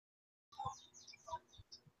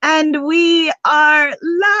And we are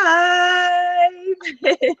live.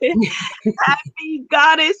 Happy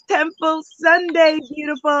Goddess Temple Sunday,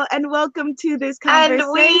 beautiful, and welcome to this conversation.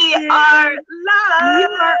 And we are live. You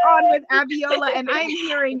are on with Abiola, and I'm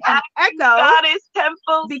hearing an echo. Goddess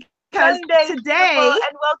Temple because Sunday, today,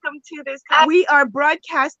 and welcome to this. We are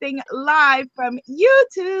broadcasting live from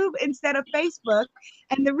YouTube instead of Facebook.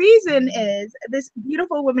 And the reason is this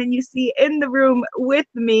beautiful woman you see in the room with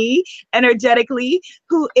me energetically,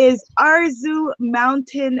 who is Arzu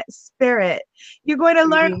Mountain Spirit. You're going to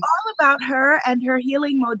learn all about her and her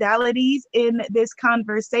healing modalities in this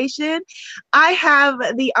conversation. I have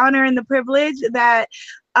the honor and the privilege that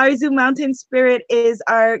Arzu Mountain Spirit is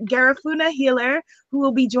our Garifuna healer who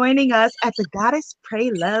will be joining us at the Goddess Pray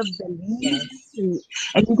Love Believe.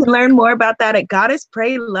 And you can learn more about that at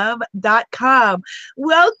goddesspraylove.com.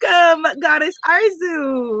 Welcome, Goddess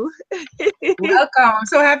Arzu. Welcome. I'm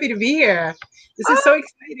so happy to be here. This is so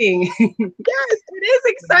exciting. Yes, it is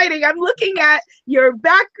exciting. I'm looking at your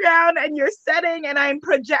background and your setting, and I'm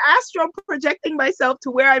astral projecting myself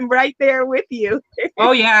to where I'm right there with you.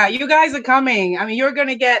 Oh, yeah. You guys are coming. I mean, you're going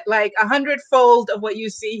to get like 100-fold of what you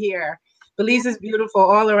see here. Belize is beautiful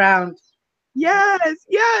all around. Yes,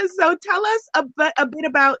 yes. So tell us a bit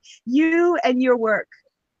about you and your work,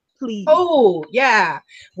 please. Oh, yeah.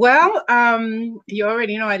 Well, you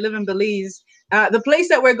already know I live in Belize. The place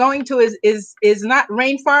that we're going to is not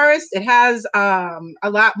rainforest. It has a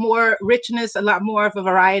lot more richness, a lot more of a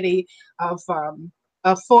variety of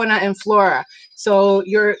fauna and flora. So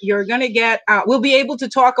you're gonna get. We'll be able to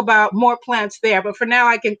talk about more plants there, but for now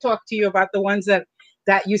I can talk to you about the ones that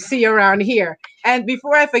you see around here. And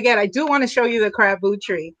before I forget, I do want to show you the Krabu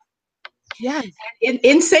tree. Yes.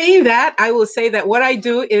 In saying that, I will say that what I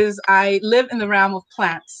do is I live in the realm of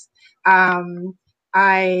plants.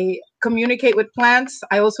 I communicate with plants.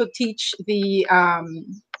 I also teach the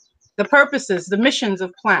purposes, the missions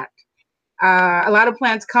of plant. A lot of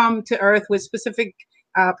plants come to Earth with specific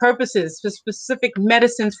purposes, for specific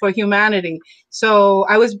medicines for humanity. So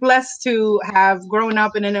I was blessed to have grown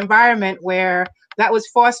up in an environment where that was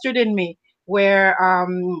fostered in me, where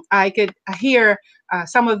I could hear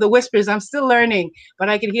some of the whispers. I'm still learning, but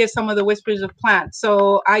I could hear some of the whispers of plants.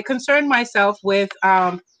 So I concerned myself with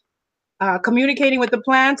communicating with the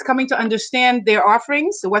plants, coming to understand their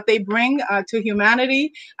offerings, what they bring to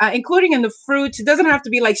humanity, including in the fruits. It doesn't have to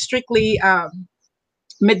be like strictly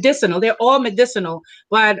medicinal. They're all medicinal,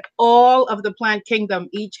 but all of the plant kingdom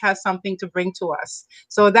each has something to bring to us.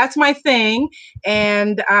 So that's my thing.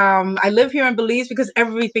 And I live here in Belize because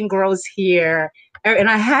everything grows here. And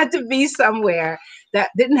I had to be somewhere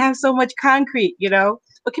that didn't have so much concrete, you know.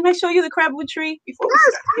 But can I show you the crabwood tree before we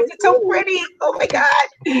start? It's so pretty. Oh my God.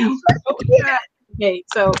 Oh my God. Okay,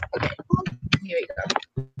 so here we go.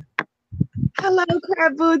 Hello,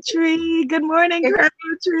 Krabu tree. Good morning, Krabu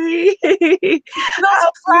tree.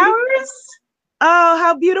 Those flowers. Oh,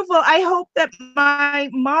 how beautiful. I hope that my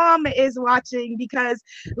mom is watching because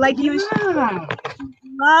like you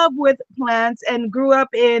love with plants and grew up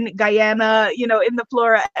in Guyana, you know, in the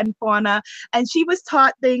flora and fauna. And she was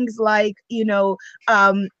taught things like, you know,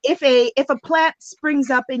 if a plant springs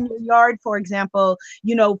up in your yard, for example,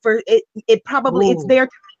 you know, for it probably it's there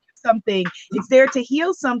to do something. It's there to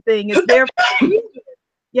heal something. It's there for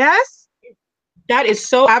Yes? That is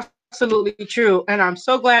so absolutely true. And I'm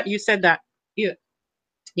so glad you said that.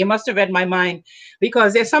 You must have read my mind,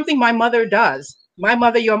 because there's something my mother does. My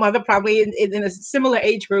mother, your mother, probably in a similar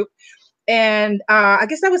age group. And I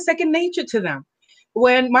guess that was second nature to them.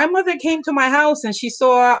 When my mother came to my house and she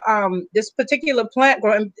saw this particular plant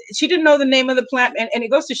growing, she didn't know the name of the plant. And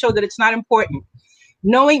it goes to show that it's not important.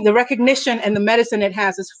 Knowing the recognition and the medicine it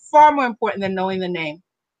has is far more important than knowing the name.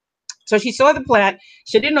 So she saw the plant,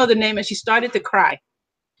 she didn't know the name, and she started to cry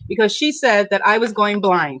because she said that I was going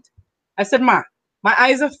blind. I said, Ma, my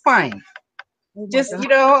eyes are fine. Just, you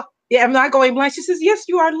know, yeah, I'm not going blind. She says, yes,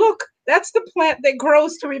 you are. Look, that's the plant that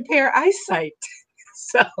grows to repair eyesight.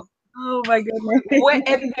 So, oh my goodness.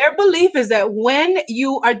 And their belief is that when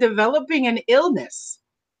you are developing an illness,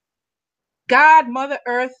 God, Mother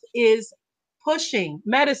Earth is pushing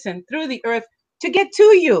medicine through the earth to get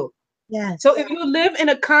to you. Yes. So if you live in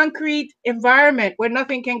a concrete environment where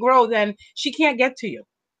nothing can grow, then she can't get to you.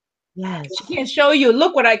 Yes. She can't show you,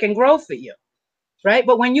 look what I can grow for you. Right?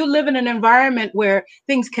 But when you live in an environment where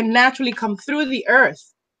things can naturally come through the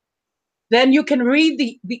earth, then you can read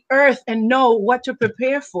the earth and know what to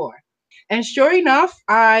prepare for. And sure enough,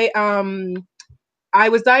 I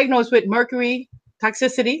was diagnosed with mercury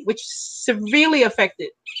toxicity, which severely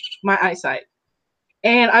affected my eyesight.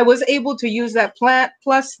 And I was able to use that plant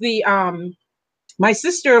plus the my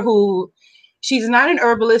sister, who She's not an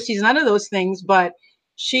herbalist. She's none of those things, but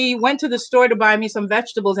she went to the store to buy me some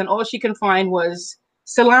vegetables, and all she can find was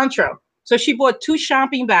cilantro. So she bought 2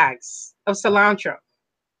 shopping bags of cilantro.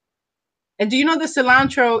 And do you know the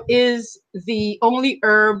cilantro is the only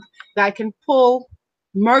herb that can pull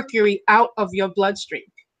mercury out of your bloodstream?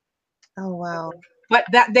 Oh, wow. But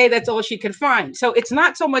that day, that's all she could find. So it's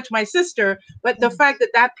not so much my sister, but the fact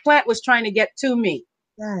that that plant was trying to get to me.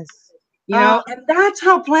 Yes. You know, and that's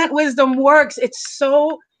how plant wisdom works. It's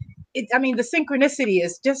so, I mean, the synchronicity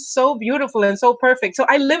is just so beautiful and so perfect. So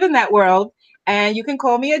I live in that world, and you can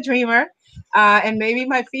call me a dreamer. And maybe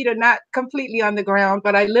my feet are not completely on the ground,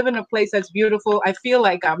 but I live in a place that's beautiful. I feel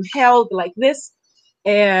like I'm held like this.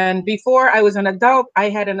 And before I was an adult, I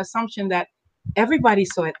had an assumption that everybody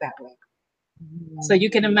saw it that way. So you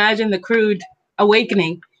can imagine the crude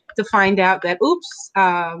awakening to find out that, oops,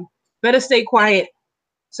 better stay quiet.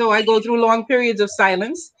 So I go through long periods of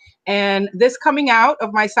silence, and this coming out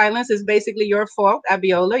of my silence is basically your fault,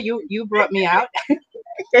 Abiola. You brought me out.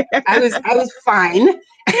 I was fine.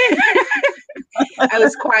 I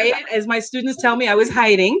was quiet. As my students tell me, I was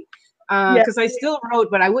hiding because I still wrote,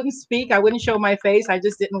 but I wouldn't speak. I wouldn't show my face. I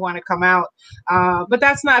just didn't want to come out. But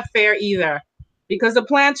that's not fair either, because the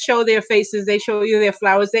plants show their faces. They show you their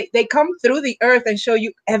flowers. They come through the earth and show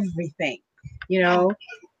you everything, you know.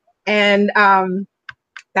 And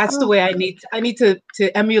that's the way I need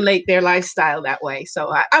to emulate their lifestyle that way.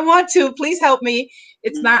 So I want to. Please help me.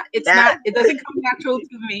 It doesn't come natural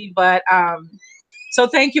to me, but so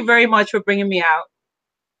thank you very much for bringing me out.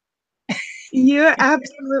 You're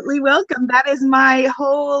absolutely welcome. That is my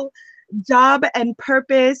whole job and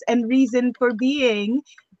purpose and reason for being,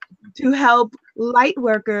 to help light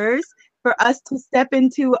workers, for us to step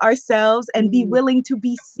into ourselves and be willing to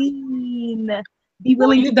be seen. Be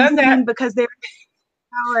willing to be seen, because there is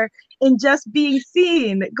power in just being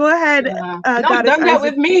seen. Go ahead. No, you've done that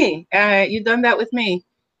with me. You've done that with me.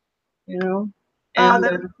 You know. And,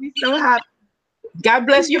 that makes me so happy. God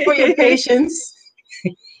bless you for your patience.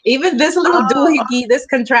 Even this little doohickey, this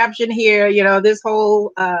contraption here, you know, this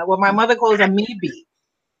whole, what my mother calls a mebi.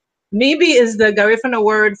 Mebi is the Garifuna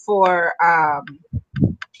word for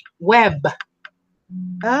web.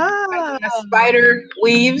 Like when a spider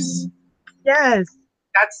weaves. Yes.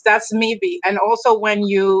 That's mebi. And also when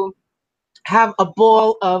you have a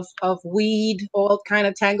ball of weed all kind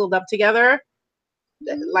of tangled up together,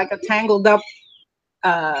 like a tangled up,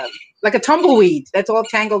 like a tumbleweed that's all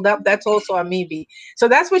tangled up, that's also a mebi. So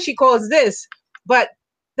that's what she calls this. But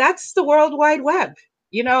that's the World Wide Web.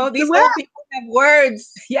 You know, these old people have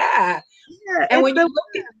words. Yeah. And when you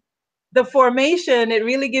look at the formation, it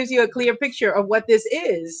really gives you a clear picture of what this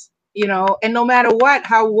is, you know, and no matter what,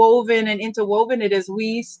 how woven and interwoven it is,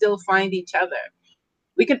 we still find each other.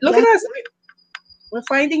 We can look at us. We're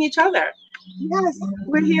finding each other. Yes,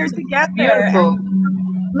 we're here together. Beautiful.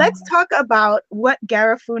 Let's talk about what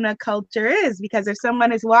Garifuna culture is, because if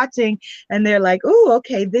someone is watching and they're like, "Oh,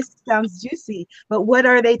 okay, this sounds juicy," but what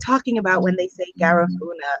are they talking about when they say Garifuna?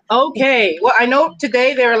 Okay, well, I know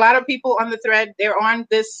today there are a lot of people on the thread. They're on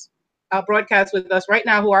this broadcast with us right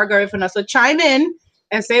now who are Garifuna. So chime in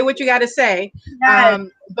and say what you got to say. Yes.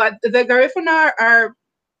 But the Garifuna are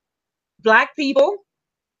Black people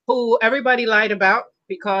who everybody lied about,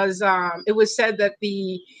 because it was said that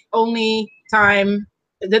the only time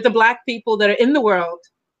that the Black people that are in the world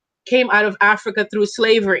came out of Africa through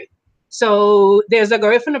slavery. So there's the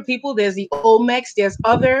Garifuna people, there's the Olmecs, there's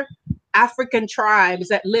other African tribes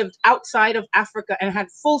that lived outside of Africa and had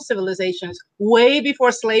full civilizations way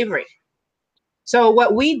before slavery. So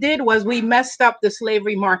what we did was we messed up the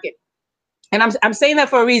slavery market. And I'm saying that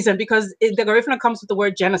for a reason, because the Garifuna comes with the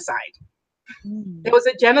word genocide. There was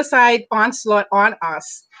a genocide onslaught on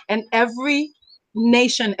us, and every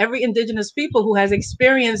nation, every indigenous people who has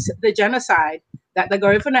experienced the genocide that the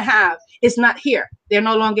Garifuna have is not here. They're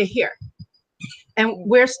no longer here. And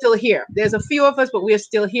we're still here. There's a few of us, but we're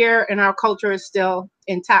still here, and our culture is still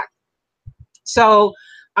intact. So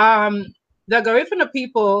the Garifuna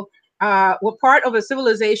people were part of a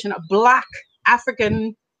civilization, a Black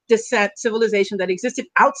African descent civilization that existed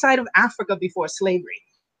outside of Africa before slavery.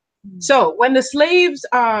 So when the slaves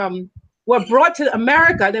were brought to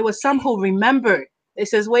America, there were some who remembered. They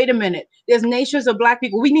says, wait a minute, there's nations of Black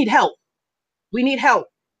people. We need help. We need help.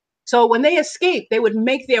 So when they escaped, they would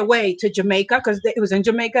make their way to Jamaica, because it was in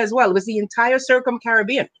Jamaica as well. It was the entire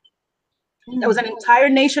Circum-Caribbean. There was an entire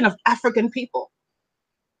nation of African people.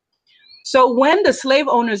 So when the slave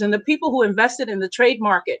owners and the people who invested in the trade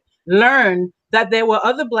market learned that there were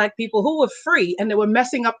other Black people who were free and they were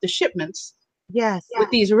messing up the shipments, with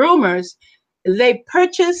these rumors, they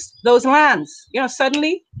purchased those lands. You know,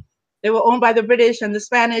 suddenly They were owned by the British and the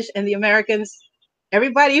Spanish and the Americans.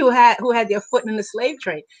 Everybody who had their foot in the slave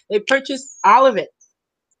trade, they purchased all of it,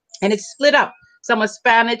 and it's split up. Some are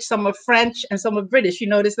Spanish, some are French, and some are British. You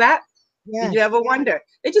notice that? Yes. Did you ever wonder?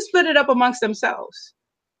 They just split it up amongst themselves,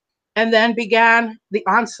 and then began the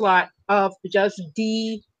onslaught of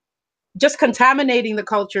just contaminating the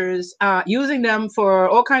cultures, using them for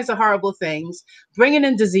all kinds of horrible things, bringing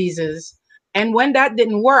in diseases. And when that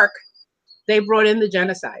didn't work, they brought in the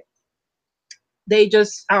genocide. They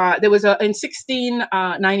just, in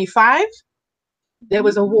 1695, there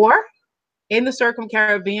was a war in the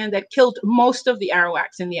Circum-Caribbean that killed most of the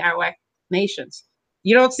Arawaks in the Arawak nations.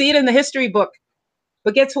 You don't see it in the history book,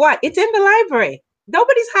 but guess what? It's in the library.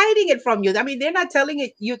 Nobody's hiding it from you. I mean, they're not telling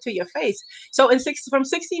it you to your face. So from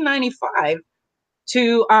 1695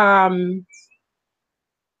 to, I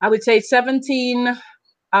would say 17,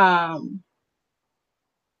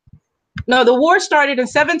 no, the war started in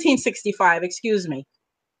 1765, excuse me.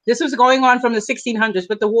 This was going on from the 1600s,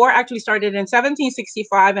 but the war actually started in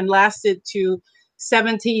 1765 and lasted to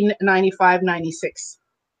 1795-96.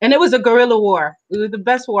 And it was a guerrilla war. We were the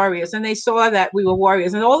best warriors, and they saw that we were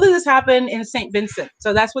warriors. And all of this happened in St. Vincent.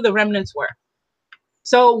 So that's where the remnants were.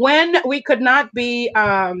 So when we could not be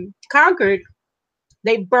conquered,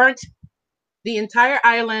 they burnt the entire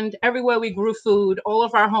island, everywhere we grew food, all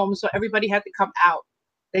of our homes, so everybody had to come out.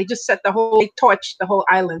 They just they torched the whole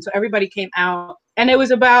island, so everybody came out. And it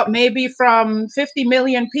was about maybe from 50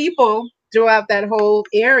 million people throughout that whole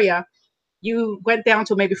area, you went down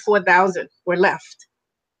to maybe 4,000 were left.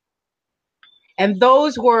 And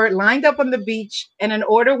those were lined up on the beach, and an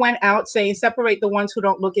order went out saying, separate the ones who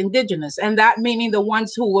don't look indigenous. And that meaning the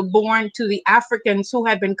ones who were born to the Africans who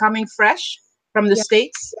had been coming fresh from the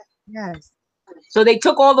States. Yes. So they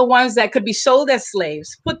took all the ones that could be sold as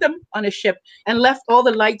slaves, put them on a ship, and left all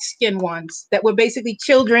the light-skinned ones that were basically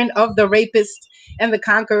children of the rapists and the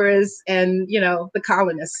conquerors and, you know, the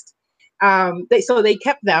colonists. So they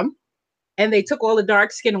kept them, and they took all the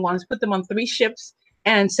dark-skinned ones, put them on 3 ships,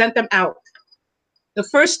 and sent them out. The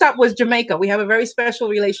first stop was Jamaica. We have a very special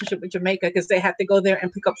relationship with Jamaica because they had to go there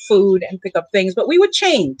and pick up food and pick up things, but we were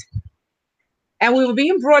chained. And we were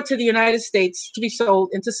being brought to the United States to be sold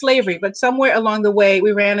into slavery. But somewhere along the way,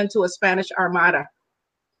 we ran into a Spanish armada.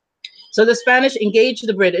 So the Spanish engaged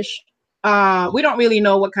the British. We don't really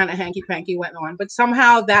know what kind of hanky-panky went on, but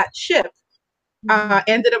somehow that ship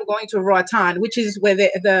ended up going to Roatan, which is where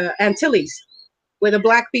the Antilles, where the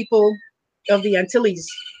Black people of the Antilles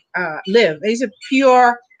live. These are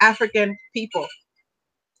pure African people.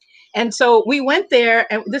 And so we went there,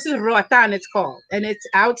 and this is Roatan, it's called, and it's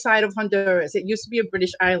outside of Honduras. It used to be a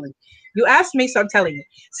British island. You asked me, so I'm telling you.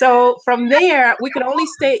 So from there, we could only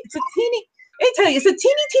stay. It's a teeny, it's a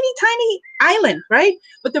teeny tiny island, right?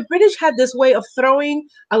 But the British had this way of throwing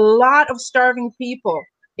a lot of starving people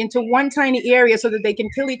into one tiny area so that they can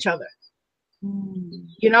kill each other.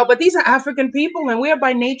 You know, but these are African people, and we are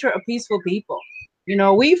by nature a peaceful people. You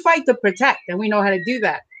know, we fight to protect, and we know how to do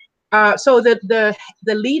that. So the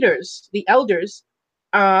leaders, the elders,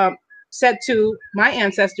 said to my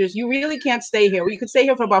ancestors, you really can't stay here. You could stay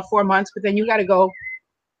here for about 4 months, but then you got to go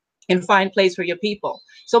and find a place for your people.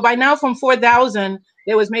 So by now, from 4,000,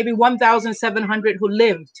 there was maybe 1,700 who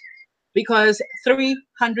lived, because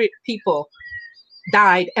 300 people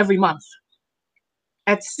died every month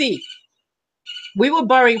at sea. We were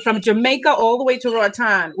burying from Jamaica all the way to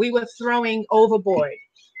Roatan. We were throwing overboard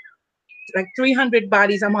like 300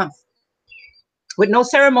 bodies a month with no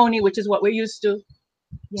ceremony, which is what we're used to.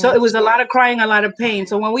 Yes. So it was a lot of crying, a lot of pain.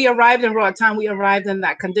 So when we arrived in Roatan, we arrived in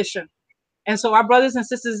that condition. And so our brothers and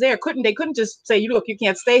sisters there couldn't just say, look, you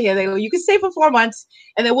can't stay here. They go, you can stay for 4 months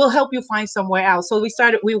and then we'll help you find somewhere else. So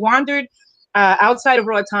we wandered outside of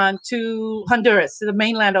Roatan to Honduras, to the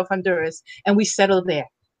mainland of Honduras, and we settled there.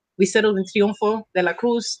 We settled in Triunfo de la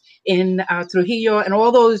Cruz, in Trujillo, and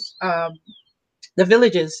all those the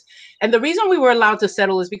villages. And the reason we were allowed to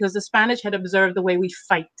settle is because the Spanish had observed the way we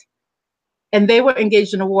fight. And they were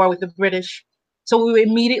engaged in a war with the British. So we were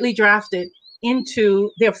immediately drafted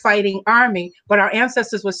into their fighting army. But our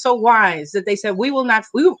ancestors were so wise that they said, we will not,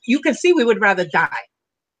 you can see we would rather die.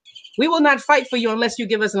 We will not fight for you unless you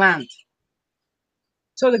give us land.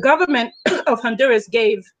 So the government of Honduras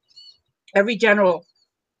gave every general,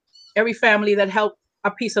 every family that helped,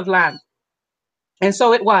 a piece of land. And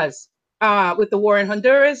so it was. With the war in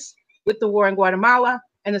Honduras, with the war in Guatemala,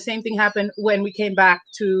 and the same thing happened when we came back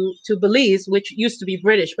to Belize, which used to be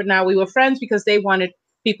British, but now we were friends because they wanted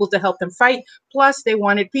people to help them fight, plus they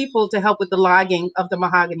wanted people to help with the logging of the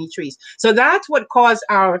mahogany trees. So that's what caused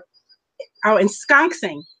our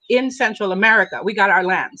ensconcing in Central America. We got our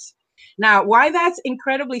lands. Now, why that's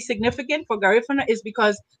incredibly significant for Garifuna is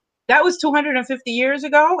because that was 250 years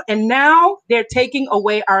ago, and now they're taking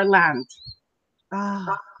away our land.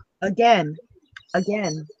 Ah, again.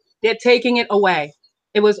 They're taking it away.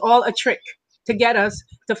 It was all a trick to get us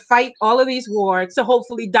to fight all of these wars, to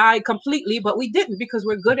hopefully die completely, but we didn't because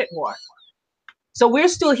we're good at war. So we're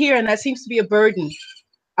still here, and that seems to be a burden.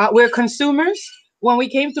 We're consumers. When we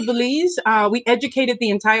came to Belize, we educated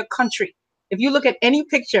the entire country. If you look at any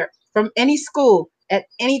picture from any school at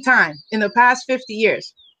any time in the past 50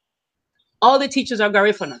 years, all the teachers are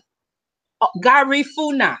Garifuna.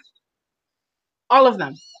 Garifuna. All of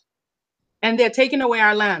them. And they're taking away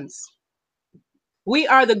our lands. We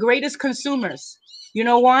are the greatest consumers. You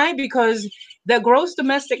know why? Because the gross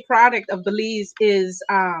domestic product of Belize is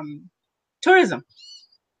tourism,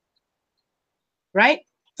 right?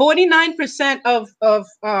 49% of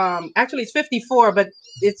actually it's 54, but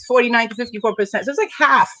it's 49 to 54%. So it's like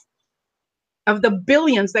half of the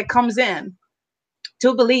billions that comes in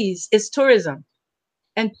to Belize is tourism.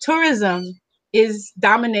 And tourism is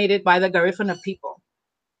dominated by the Garifuna people.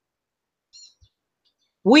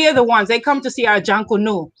 We are the ones, they come to see our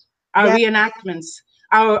Jankunu, our reenactments,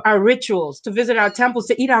 our rituals, to visit our temples,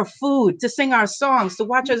 to eat our food, to sing our songs, to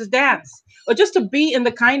watch us dance, or just to be in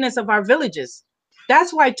the kindness of our villages.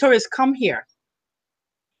 That's why tourists come here.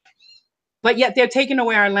 But yet they're taking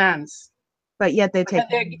away our lands. But yet they're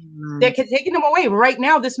taking them away right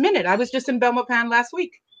now, this minute. I was just in Belmopan last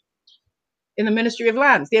week in the Ministry of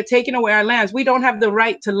Lands. They're taking away our lands. We don't have the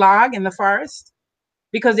right to log in the forest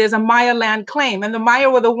because there's a Maya land claim. And the Maya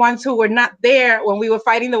were the ones who were not there when we were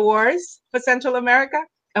fighting the wars for Central America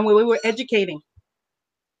and when we were educating.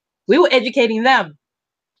 We were educating them.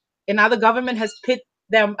 And now the government has pit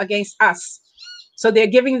them against us. So they're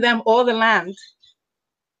giving them all the land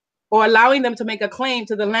or allowing them to make a claim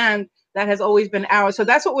to the land that has always been ours. So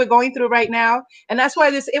that's what we're going through right now. And that's why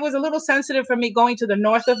it was a little sensitive for me going to the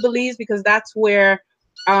north of Belize, because that's where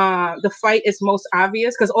the fight is most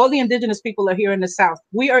obvious, because all the indigenous people are here in the south.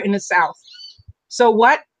 We are in the south. So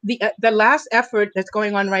what the last effort that's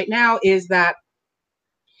going on right now is that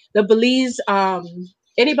the Belize,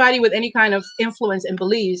 anybody with any kind of influence in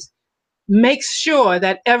Belize, makes sure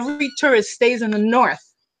that every tourist stays in the north.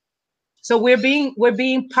 So we're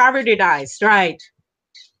being povertized, right?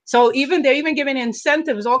 So they're even giving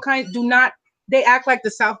incentives, all kinds. They act like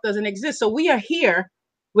the South doesn't exist. So we are here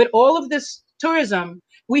with all of this tourism.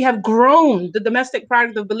 We have grown the domestic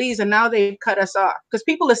product of Belize, and now they've cut us off because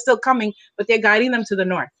people are still coming, but they're guiding them to the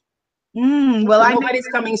north. Well, so nobody's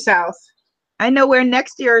coming south. I know where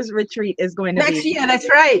next year's retreat is going to be. Next year, that's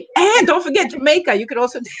right. And don't forget Jamaica. You could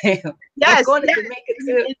also yes, going to Jamaica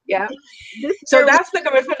too. Yeah. So that's the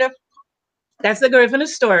Garifuna. That's the Garifuna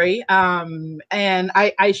story. And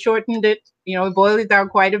I shortened it, boiled it down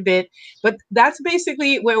quite a bit. But that's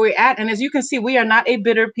basically where we're at. And as you can see, we are not a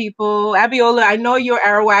bitter people. Abiola, I know you're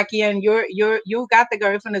Arawakian. You got the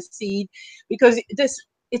Garifuna seed because it's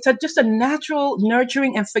just a natural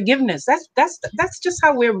nurturing and forgiveness. That's just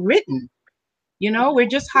how we're written. We're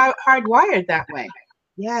just hardwired that way.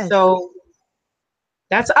 Yes. So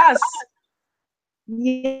that's us.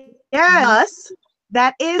 Yes.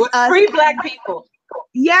 That is We're us. Free Black people.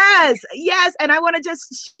 Yes. And I want to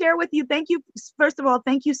just share with you. Thank you. First of all,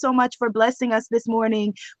 thank you so much for blessing us this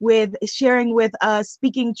morning with sharing with us,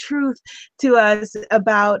 speaking truth to us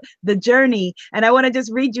about the journey. And I want to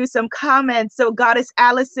just read you some comments. So Goddess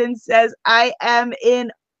Allison says, I am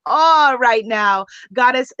in awe right now.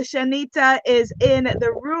 Goddess Shanita is in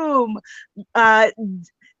the room.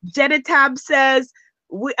 Jeditab says,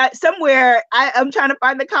 somewhere I'm trying to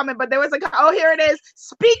find the comment, but there was here it is.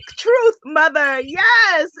 Speak truth, mother.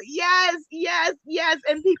 Yes.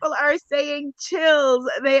 And people are saying chills.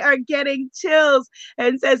 They are getting chills,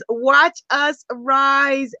 and says, watch us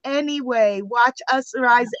rise anyway.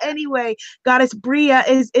 Goddess Bria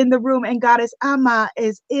is in the room, and Goddess Ama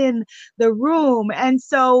is in the room. And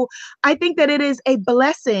so I think that it is a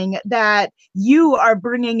blessing that you are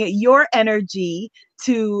bringing your energy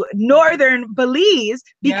to northern Belize,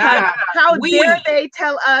 because how dare they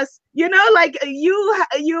tell us, you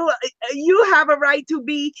have a right to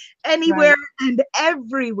be anywhere and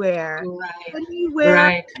everywhere.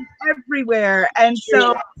 Anywhere and everywhere. And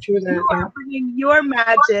so you are bringing your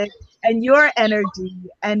magic and your energy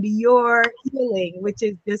and your healing, which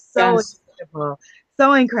is just so incredible.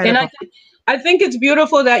 So incredible. And I think it's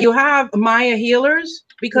beautiful that you have Maya healers,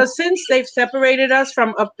 because since they've separated us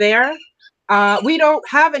from up there, we don't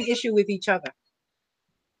have an issue with each other.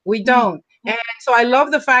 We don't. And so I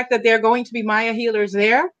love the fact that there are going to be Maya healers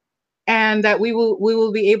there. and that we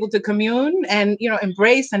will be able to commune and, you know,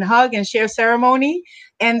 embrace and hug and share ceremony.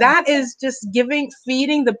 And that is just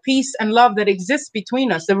feeding the peace and love that exists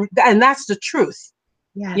between us. And that's the truth.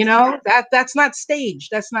 Yes. You know, that's not staged.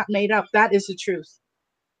 That's not made up. That is the truth.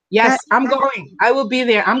 Yes, I'm going. I will be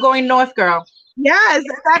there. I'm going north, girl. Yes,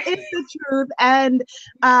 that is the truth. And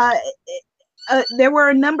there were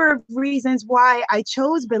a number of reasons why I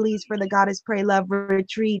chose Belize for the Goddess Pray Love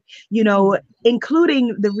retreat, you know,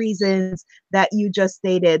 including the reasons that you just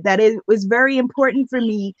stated, that it was very important for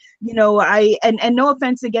me, you know, and no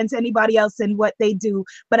offense against anybody else and what they do,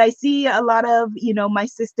 but I see a lot of, you know, my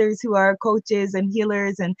sisters who are coaches and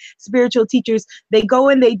healers and spiritual teachers, they go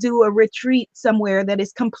and they do a retreat somewhere that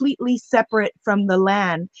is completely separate from the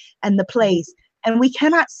land and the place. And we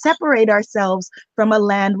cannot separate ourselves from a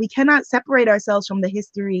land. We cannot separate ourselves from the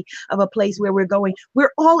history of a place where we're going. We're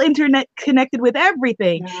all internet connected with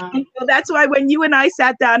everything. Yeah. And so that's why when you and I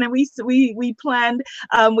sat down and we planned,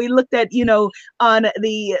 we looked at, you know, on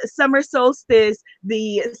the summer solstice,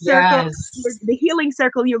 the circle, Yes. the healing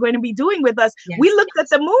circle you're going to be doing with us. Yes. We looked at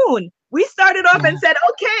the moon. We started off and said,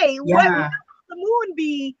 okay, what will the moon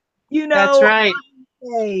be, you know? That's right.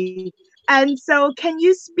 Okay. And so can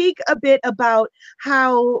you speak a bit about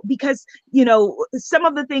how, because, you know, some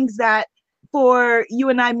of the things that for you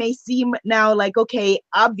and I may seem now like, okay,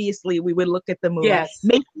 obviously we would look at the moon. Yes.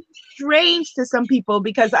 May seem strange to some people,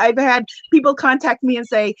 because I've had people contact me and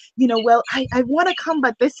say, you know, well, I want to come,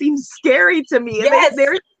 but this seems scary to me. Yes.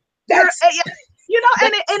 You know,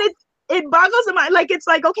 and it boggles the mind. Like, it's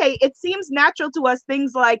like, okay, it seems natural to us,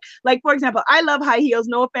 things like for example, I love high heels,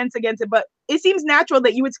 no offense against it, but it seems natural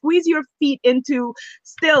that you would squeeze your feet into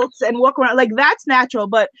stilts and walk around, like that's natural.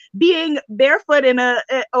 But being barefoot in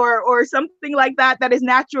or something like that is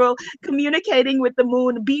natural, communicating with the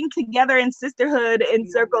moon, being together in sisterhood,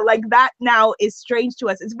 in circle, like that now is strange to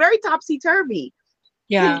us. It's very topsy-turvy.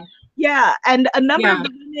 Yeah. Yeah, and a number of the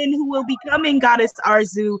women who will be coming, Goddess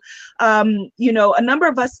Arzu, you know, a number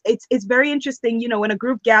of us, it's very interesting, you know, when a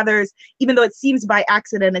group gathers, even though it seems by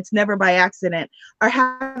accident, it's never by accident, are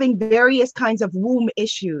having various kinds of womb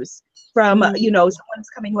issues from, you know, someone's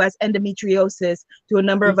coming who has endometriosis to a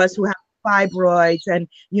number of us who have fibroids and,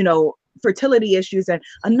 you know, fertility issues and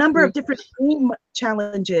a number of different womb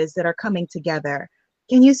challenges that are coming together.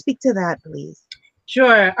 Can you speak to that, please?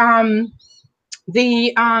 Sure.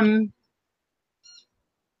 We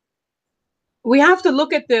have to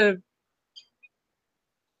look at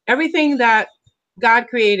everything that God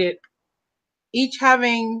created, each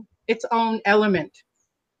having its own element.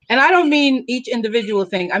 And I don't mean each individual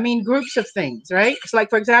thing. I mean groups of things, right? It's like,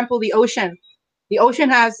 for example, the ocean. The ocean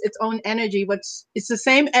has its own energy, but it's the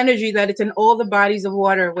same energy that it's in all the bodies of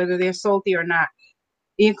water, whether they're salty or not,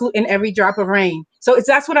 in every drop of rain. So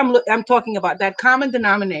that's what I'm talking about, that common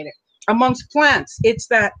denominator. Amongst plants, it's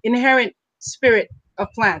that inherent spirit of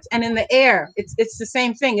plants. And in the air, it's the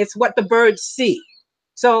same thing. It's what the birds see.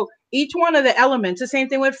 So each one of the elements, the same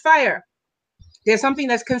thing with fire. There's something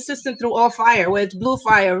that's consistent through all fire, whether it's blue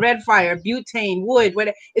fire, red fire, butane, wood,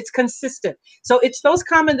 whether it's consistent. So it's those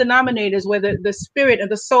common denominators where the spirit and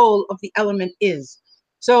the soul of the element is.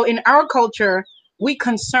 So in our culture, we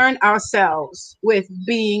concern ourselves with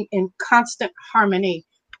being in constant harmony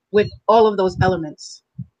with all of those elements.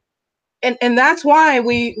 And that's why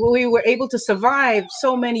we were able to survive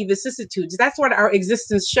so many vicissitudes. That's what our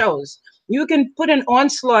existence shows. You can put an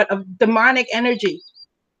onslaught of demonic energy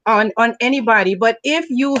on anybody, but if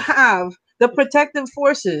you have the protective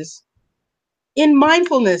forces in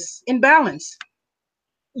mindfulness, in balance,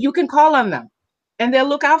 you can call on them and they'll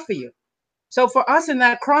look out for you. So for us in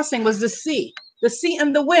that crossing was the sea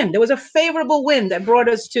and the wind. There was a favorable wind that brought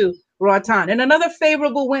us to Roatan, and another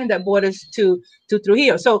favorable wind that brought us to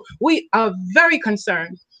Trujillo. So we are very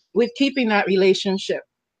concerned with keeping that relationship.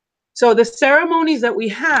 So the ceremonies that we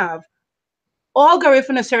have, all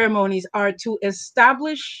Garifuna ceremonies, are to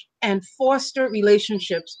establish and foster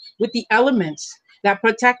relationships with the elements that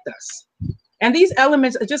protect us. And these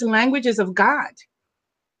elements are just languages of God.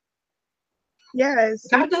 Yes.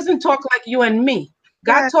 God doesn't talk like you and me.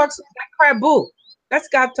 God talks like Krabu. That's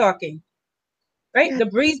God talking. Right? The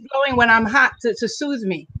breeze blowing when I'm hot to soothe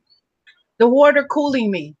me. The water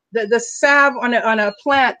cooling me. The salve on a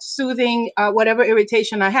plant soothing whatever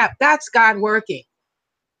irritation I have. That's God working.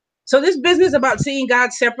 So this business about seeing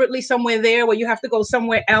God separately somewhere there where you have to go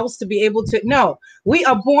somewhere else to be able to, no. We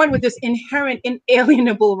are born with this inherent,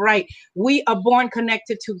 inalienable right. We are born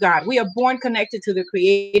connected to God. We are born connected to the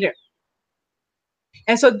Creator.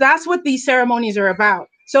 And so that's what these ceremonies are about.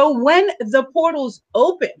 So when the portals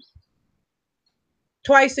open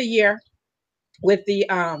twice a year, with the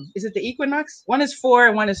is it the equinox? One is 4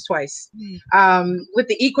 and one is twice. With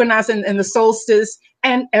the equinox and the solstice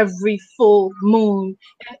and every full moon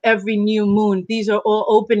and every new moon. These are all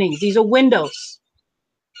openings. These are windows.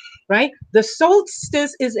 Right? The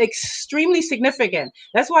solstice is extremely significant.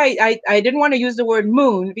 That's why I didn't want to use the word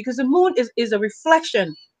moon, because the moon is a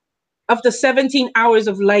reflection of the 17 hours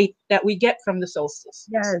of light that we get from the solstice.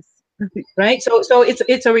 Yes. Right. So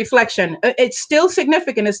it's a reflection. It's still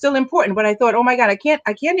significant. It's still important. But I thought, oh my God, I can't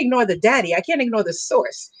ignore the daddy. I can't ignore the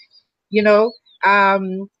source. You know,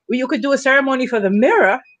 you could do a ceremony for the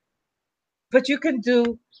mirror, but you could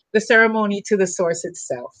do the ceremony to the source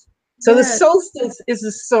itself. So the solstice is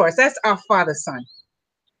the source. That's our Father Sun.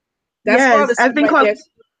 That's Father Sun right there.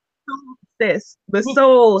 This the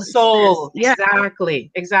soul. Yeah.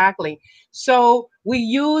 Exactly. So we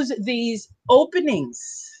use these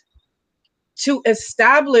openings to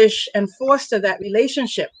establish and foster that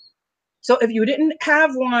relationship. So if you didn't have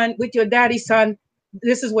one with your daddy's son,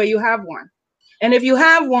 this is where you have one. And if you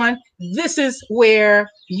have one, this is where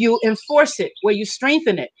you enforce it, where you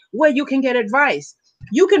strengthen it, where you can get advice.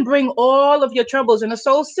 You can bring all of your troubles in a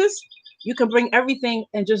solstice. You can bring everything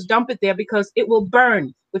and just dump it there, because it will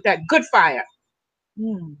burn with that good fire.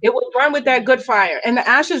 It will burn with that good fire. And the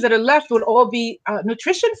ashes that are left will all be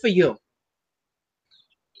nutrition for you.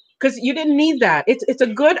 Because you didn't need that. It's a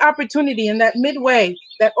good opportunity in that midway,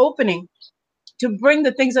 that opening, to bring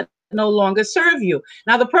the things that no longer serve you.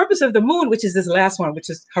 Now, the purpose of the moon, which is this last one, which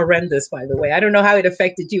is horrendous, by the way. I don't know how it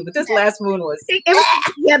affected you, but this last moon was...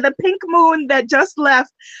 the pink moon that just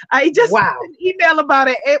left. I just got an email about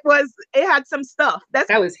it. It had some stuff. That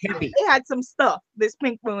was heavy. It had some stuff, this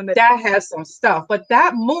pink moon. That has some stuff. But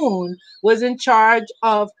that moon was in charge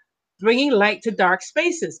of bringing light to dark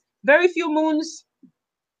spaces. Very few moons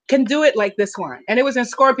can do it like this one. And it was in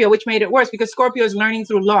Scorpio, which made it worse, because Scorpio is learning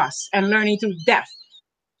through loss and learning through death.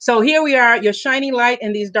 So here we are, you're shining light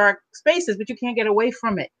in these dark spaces, but you can't get away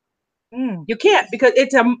from it. You can't, because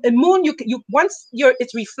it's a moon. Once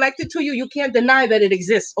it's reflected to you, you can't deny that it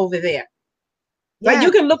exists over there. Yeah. Right?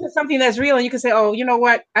 You can look at something that's real and you can say, oh, you know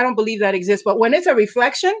what? I don't believe that exists. But when it's a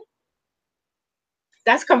reflection,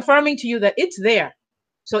 that's confirming to you that it's there.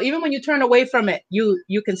 So even when you turn away from it,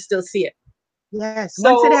 you can still see it. Yes.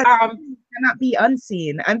 So, once it cannot be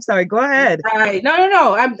unseen. I'm sorry. Go ahead. Right.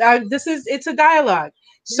 No. It's a dialogue.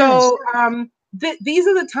 So these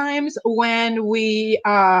are the times when we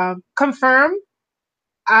confirm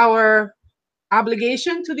our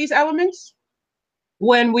obligation to these elements,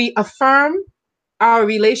 when we affirm our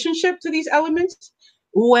relationship to these elements,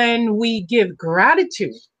 when we give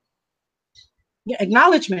gratitude,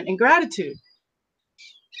 acknowledgement and gratitude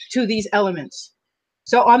to these elements.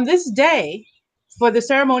 So on this day, for the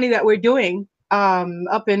ceremony that we're doing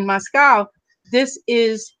up in Moscow, this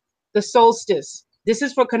is the solstice. This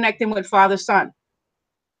is for connecting with Father Sun.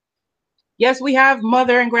 Yes, we have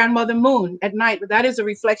Mother and Grandmother Moon at night, but that is a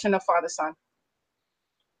reflection of Father Sun.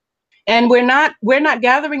 And we're not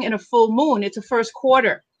gathering in a full moon. It's a first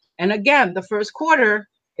quarter. And again, the first quarter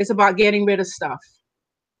is about getting rid of stuff.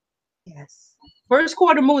 Yes. First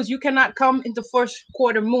quarter moons, you cannot come into first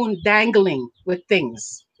quarter moon dangling with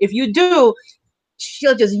things. If you do,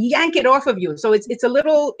 she'll just yank it off of you. So it's a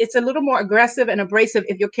little more aggressive and abrasive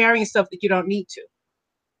if you're carrying stuff that you don't need to.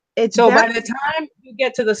 By the time you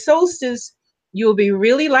get to the solstice, you'll be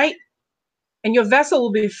really light, and your vessel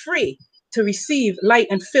will be free to receive light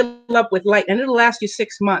and fill up with light. And it'll last you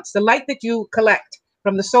 6 months. The light that you collect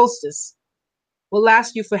from the solstice will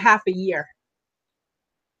last you for half a year.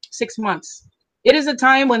 6 months. It is a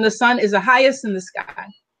time when the sun is the highest in the sky.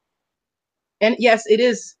 And yes, it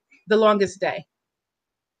is the longest day.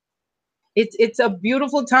 It's a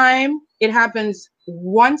beautiful time. It happens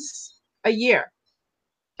once a year.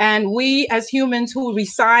 And we as humans who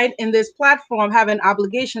reside in this platform have an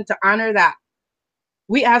obligation to honor that.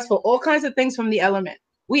 We ask for all kinds of things from the element.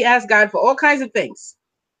 We ask God for all kinds of things.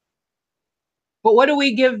 But what do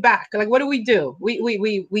we give back? Like, what do?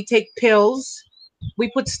 We take pills. We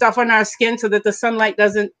put stuff on our skin so that the sunlight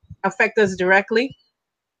doesn't affect us directly.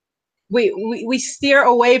 We steer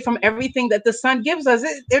away from everything that the sun gives us.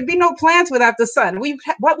 There'd be no plants without the sun.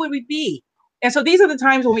 What would we be? And so these are the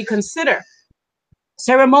times when we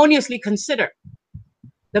ceremoniously consider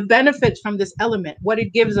the benefits from this element, what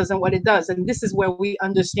it gives us and what it does. And this is where we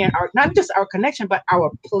understand not just our connection, but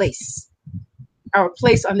our place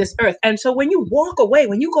on this earth. And so when you walk away,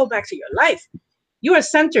 when you go back to your life, you are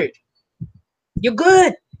centered. You're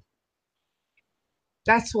good.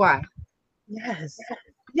 That's why. Yes.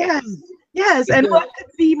 Yes. Yes, and what could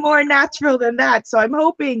be more natural than that? So I'm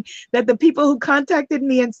hoping that the people who contacted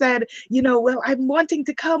me and said, well, I'm wanting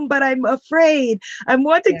to come, but I'm afraid. I'm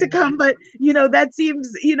wanting to come, but that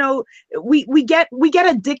seems, we get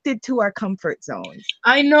addicted to our comfort zones.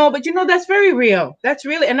 I know, but that's very real. That's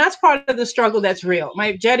really, and that's part of the struggle. That's real.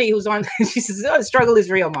 My Jetty, who's on, she says, "Oh, the struggle is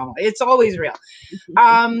real, Mama. It's always real."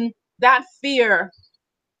 That fear,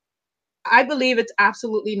 I believe it's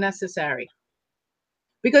absolutely necessary.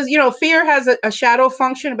 Because, fear has a shadow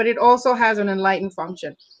function, but it also has an enlightened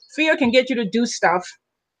function. Fear can get you to do stuff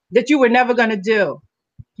that you were never going to do.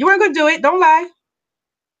 You weren't going to do it. Don't lie.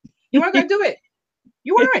 You weren't going to do it.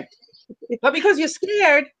 You weren't. But because you're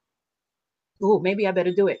scared, oh, maybe I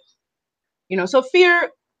better do it. So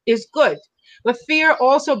fear is good. But fear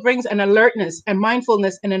also brings an alertness and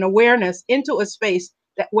mindfulness and an awareness into a space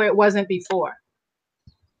where it wasn't before.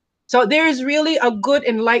 So there is really a good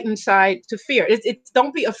enlightened side to fear. It's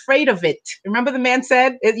don't be afraid of it. Remember the man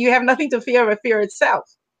said, you have nothing to fear but fear itself.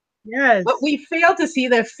 Yes. But we fail to see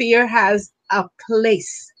that fear has a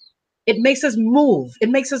place. It makes us move. It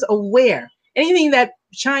makes us aware. Anything that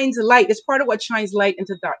shines light is part of what shines light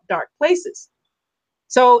into dark places.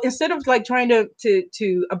 So instead of like trying to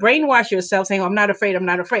brainwash yourself saying, oh, I'm not afraid,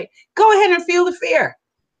 go ahead and feel the fear.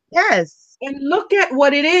 Yes. And look at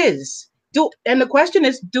what it is. And the question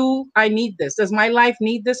is, do I need this? Does my life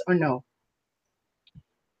need this or no?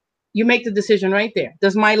 You make the decision right there.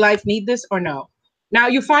 Does my life need this or no? Now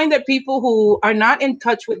you find that people who are not in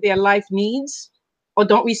touch with their life needs or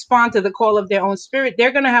don't respond to the call of their own spirit,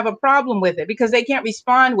 they're going to have a problem with it because they can't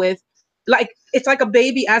respond with, it's like a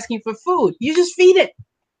baby asking for food. You just feed it.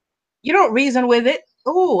 You don't reason with it.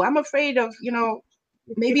 Oh, I'm afraid of,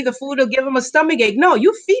 maybe the food will give them a stomachache. No,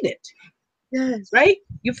 you feed it. Yes. Right?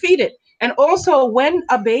 You feed it. And also when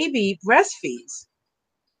a baby breastfeeds,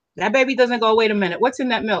 that baby doesn't go, wait a minute, what's in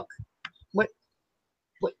that milk?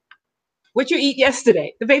 What you eat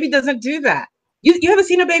yesterday? The baby doesn't do that. You ever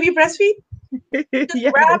seen a baby breastfeed? Just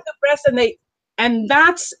Yes. grab the breast and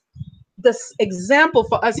that's the example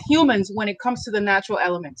for us humans when it comes to the natural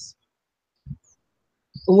elements.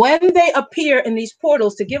 When they appear in these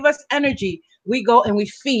portals to give us energy, we go and we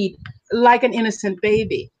feed like an innocent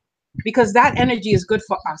baby because that energy is good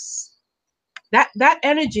for us. That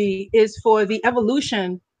energy is for the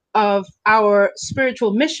evolution of our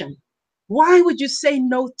spiritual mission. Why would you say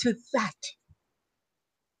no to that?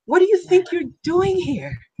 What do you think you're doing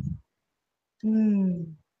here?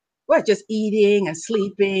 What, just eating and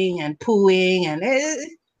sleeping and pooing and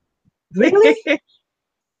really?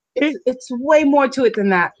 It's way more to it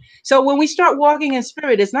than that. So when we start walking in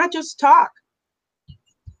spirit, it's not just talk.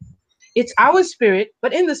 It's our spirit,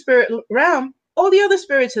 but in the spirit realm, all the other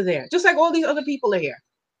spirits are there, just like all these other people are here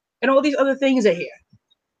and all these other things are here.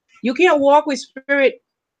 You can't walk with spirit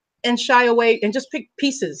and shy away and just pick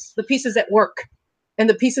pieces, the pieces that work and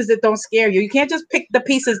the pieces that don't scare you. You can't just pick the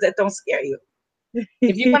pieces that don't scare you.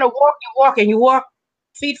 If you're going to walk, you walk, and you walk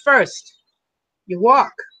feet first. You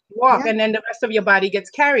walk, yeah. And then the rest of your body gets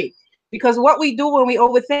carried. Because what we do when we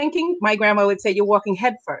overthinking, my grandma would say, you're walking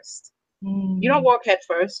head first. You don't walk head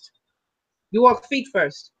first. You walk feet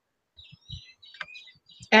first.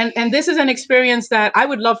 And this is an experience that I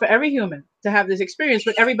would love for every human to have this experience,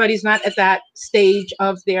 but everybody's not at that stage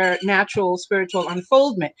of their natural spiritual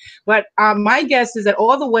unfoldment. But my guess is that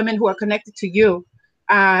all the women who are connected to you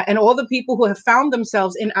and all the people who have found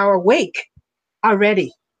themselves in our wake are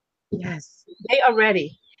ready. Yes. They are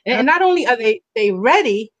ready. And not only are they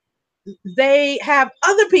ready, they have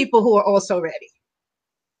other people who are also ready.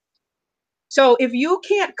 So if you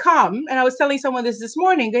can't come, and I was telling someone this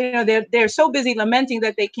morning, they're so busy lamenting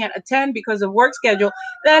that they can't attend because of work schedule,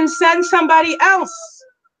 then send somebody else.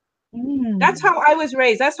 That's how I was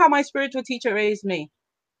raised. That's how my spiritual teacher raised me.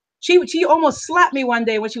 She almost slapped me one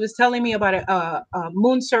day when she was telling me about a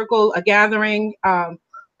moon circle, a gathering,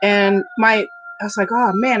 and I was like,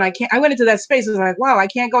 oh man, I can't. I went into that space. I was like, wow, I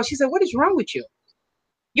can't go. She said, what is wrong with you?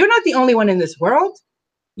 You're not the only one in this world.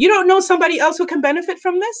 You don't know somebody else who can benefit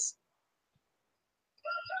from this?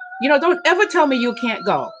 Don't ever tell me you can't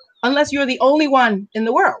go unless you're the only one in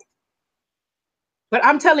the world. But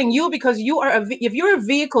I'm telling you because if you're a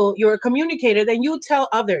vehicle, you're a communicator, then you tell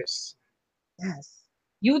others. Yes.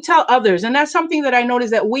 You tell others. And that's something that I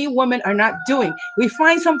notice that we women are not doing. We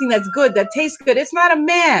find something that's good, that tastes good. It's not a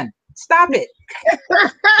man. Stop it.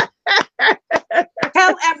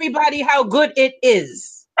 Tell everybody how good it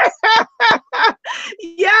is.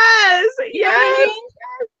 Yes. You know what I mean?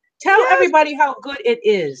 Tell everybody how good it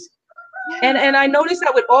is. And I noticed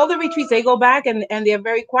that with all the retreats, they go back and they're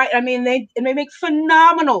very quiet. I mean, they make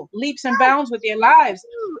phenomenal leaps and bounds with their lives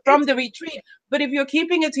from the retreat. But if you're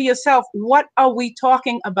keeping it to yourself, what are we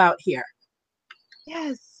talking about here?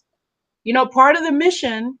 Yes. You know, part of the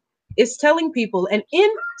mission is telling people, and in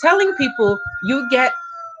telling people, you get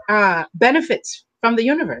benefits from the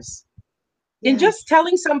universe. In just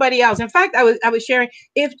telling somebody else. In fact, I was sharing,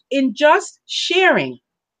 if in just sharing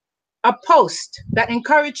a post that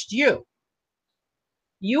encouraged you,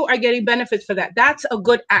 you are getting benefits for that. That's a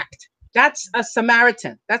good act. That's a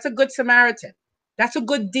Samaritan. That's a good Samaritan. That's a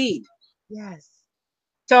good deed. Yes.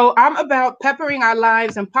 So I'm about peppering our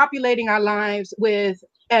lives and populating our lives with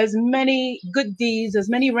as many good deeds, as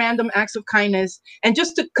many random acts of kindness, and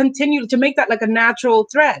just to continue to make that like a natural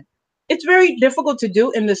thread. It's very difficult to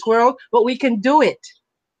do in this world, but we can do it.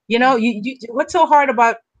 You know, what's so hard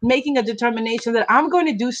about making a determination that I'm going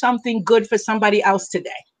to do something good for somebody else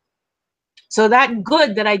today? So that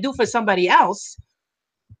good that I do for somebody else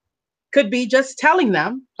could be just telling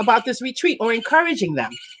them about this retreat or encouraging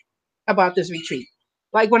them about this retreat.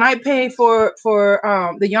 Like when I pay for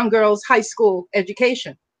the young girls' high school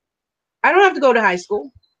education, I don't have to go to high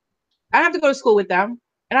school. I don't have to go to school with them,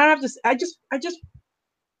 and I don't have to. I just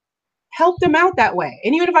help them out that way.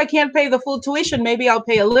 And even if I can't pay the full tuition, maybe I'll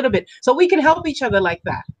pay a little bit, so we can help each other like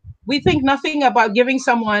that. We think nothing about giving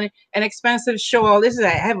someone an expensive show. Oh, I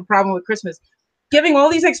have a problem with Christmas. Giving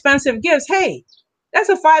all these expensive gifts. Hey, that's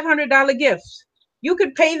a $500 gift. You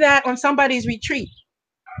could pay that on somebody's retreat.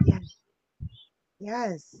 Yes.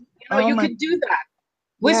 Yes. You know, you could do that.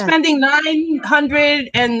 We're Yes. spending between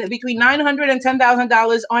 $900 and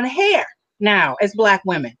 $10,000 on hair now as Black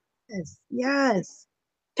women. Yes. Yes.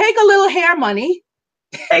 Take a little hair money.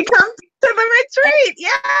 They come to the retreat.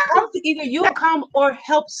 Yeah. Either you come or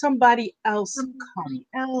help somebody else come.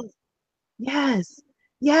 Yes.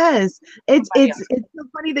 Yes. It's so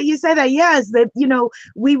funny that you say that. Yes, that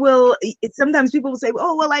we will. Sometimes people will say,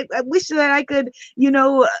 "Oh, well, I wish that I could,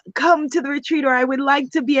 come to the retreat, or I would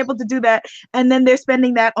like to be able to do that," and then they're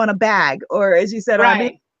spending that on a bag, or as you said,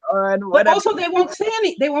 right. on whatever. But also, they won't say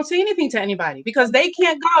anything to anybody because they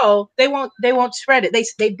can't go. They won't spread it.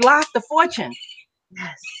 They block the fortune.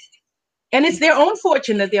 Yes. And it's their own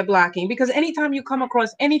fortune that they're blocking, because anytime you come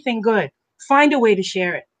across anything good, find a way to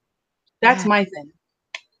share it. That's my thing.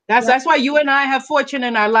 That's why you and I have fortune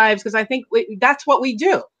in our lives, because I think that's what we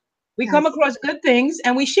do. We come across good things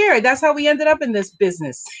and we share it. That's how we ended up in this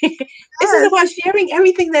business. This is about sharing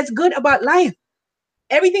everything that's good about life,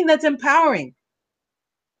 everything that's empowering.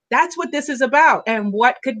 That's what this is about. And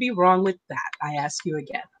what could be wrong with that? I ask you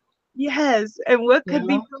again. Yes, and what could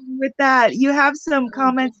be wrong with that? You have some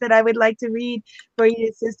comments that I would like to read for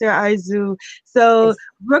you, Sister Arzu. So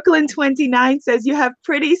Brooklyn 29 says, "You have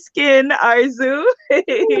pretty skin, Arzu."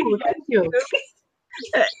 Ooh, thank you.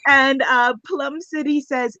 And Plum City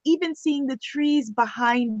says, "Even seeing the trees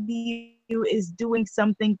behind you is doing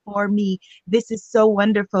something for me. This is so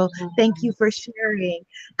wonderful. Thank you for sharing."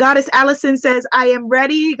 Goddess Allison says, "I am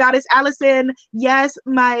ready." Goddess Allison, yes,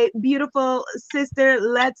 my beautiful sister,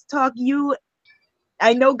 let's talk.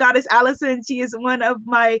 I know Goddess Allison, she is one of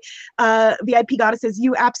my VIP goddesses.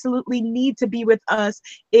 You absolutely need to be with us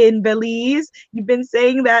in Belize. You've been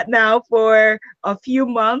saying that now for a few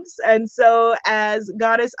months. And so as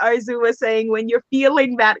Goddess Arzu was saying, when you're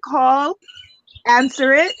feeling that call,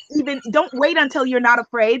 answer it. Even don't wait until you're not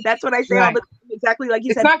afraid. That's what I say all the time, exactly like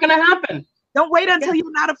you said. It's not going to happen. Don't wait until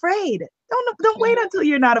you're not afraid. Don't wait until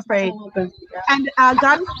you're not afraid. And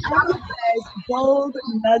Goddess Arzu says, "Gold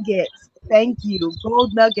nuggets." Thank you.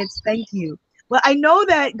 Gold nuggets. Thank you. Well, I know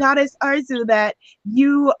that Goddess Arzu, that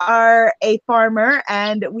you are a farmer,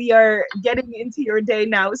 and we are getting into your day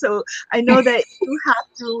now. So I know that you have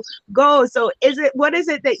to go. So what is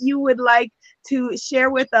it that you would like to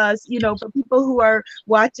share with us, for people who are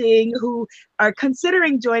watching, who are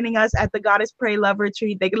considering joining us at the Goddess Pray Love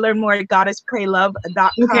Retreat? They can learn more at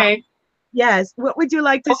goddesspraylove.com. Okay. Yes. What would you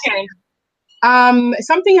like to share?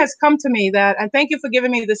 Something has come to me that, and thank you for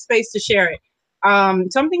giving me the space to share it.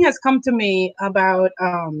 Something has come to me about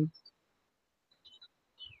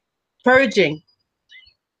purging.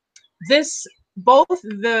 Both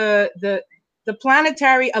the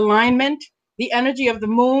planetary alignment, the energy of the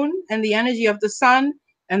moon and the energy of the sun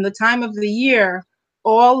and the time of the year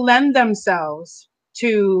all lend themselves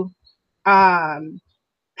to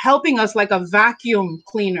helping us like a vacuum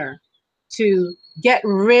cleaner to get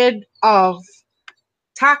rid of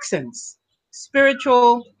toxins,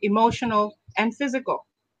 spiritual, emotional, and physical.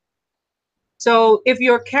 So if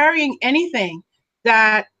you're carrying anything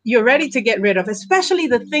that you're ready to get rid of, especially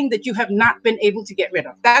the thing that you have not been able to get rid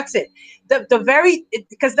of. That's it.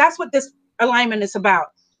 Because that's what this alignment is about.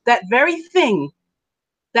 That very thing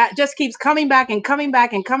that just keeps coming back and coming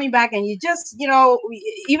back and coming back. And you just,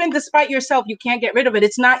 even despite yourself, you can't get rid of it.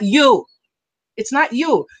 It's not you. It's not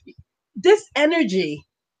you. This energy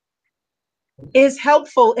is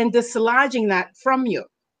helpful in dislodging that from you,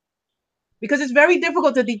 because it's very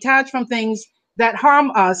difficult to detach from things that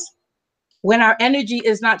harm us when our energy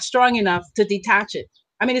is not strong enough to detach it.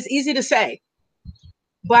 I mean, it's easy to say,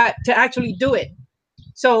 but to actually do it.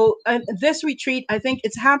 So this retreat, I think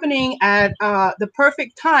it's happening at the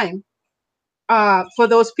perfect time for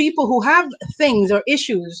those people who have things or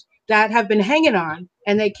issues that have been hanging on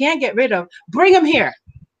and they can't get rid of. Bring them here,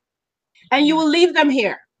 and you will leave them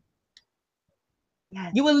here.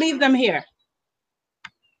 Yes. You will leave them here.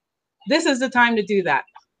 This is the time to do that.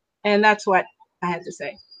 And that's what I had to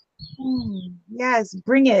say. Yes,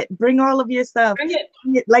 bring it. Bring all of your stuff. Bring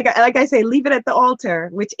it. Like I say, leave it at the altar,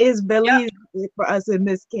 which is Belize for us in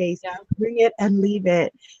this case. Yeah. Bring it and leave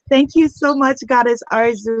it. Thank you so much, Goddess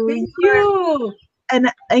Arzu. Thank you. An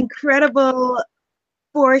incredible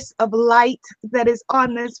force of light that is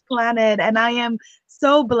on this planet, and I am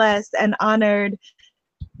so blessed and honored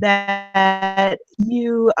that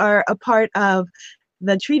you are a part of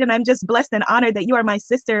the treat, and I'm just blessed and honored that you are my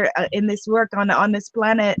sister in this work on this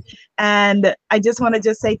planet. And I just want to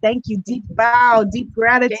just say thank you, deep bow, deep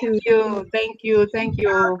gratitude. Thank you.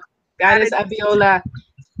 Goddess Abiola.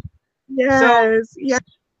 Yes, yes.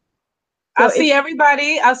 I'll see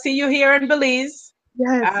everybody. I'll see you here in Belize.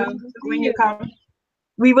 Yes, when you come.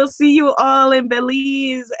 We will see you all in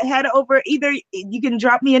Belize. Head over, either you can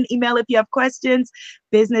drop me an email if you have questions,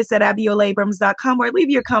 business@abiolaabrams.com, or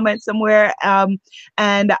leave your comment somewhere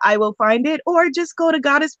and I will find it, or just go to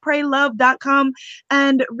goddesspraylove.com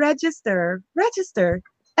and register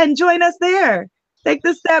and join us there. Take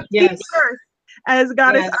the step, feet first, as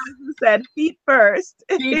Goddess Arzu said, feet first.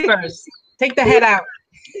 Feet first. Take the head out.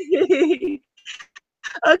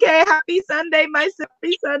 Okay, happy Sunday,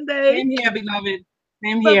 happy Sunday. Same here, beloved.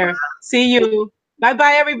 Same here. See you.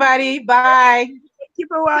 Bye-bye, everybody. Bye. Thank you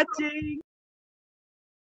for watching.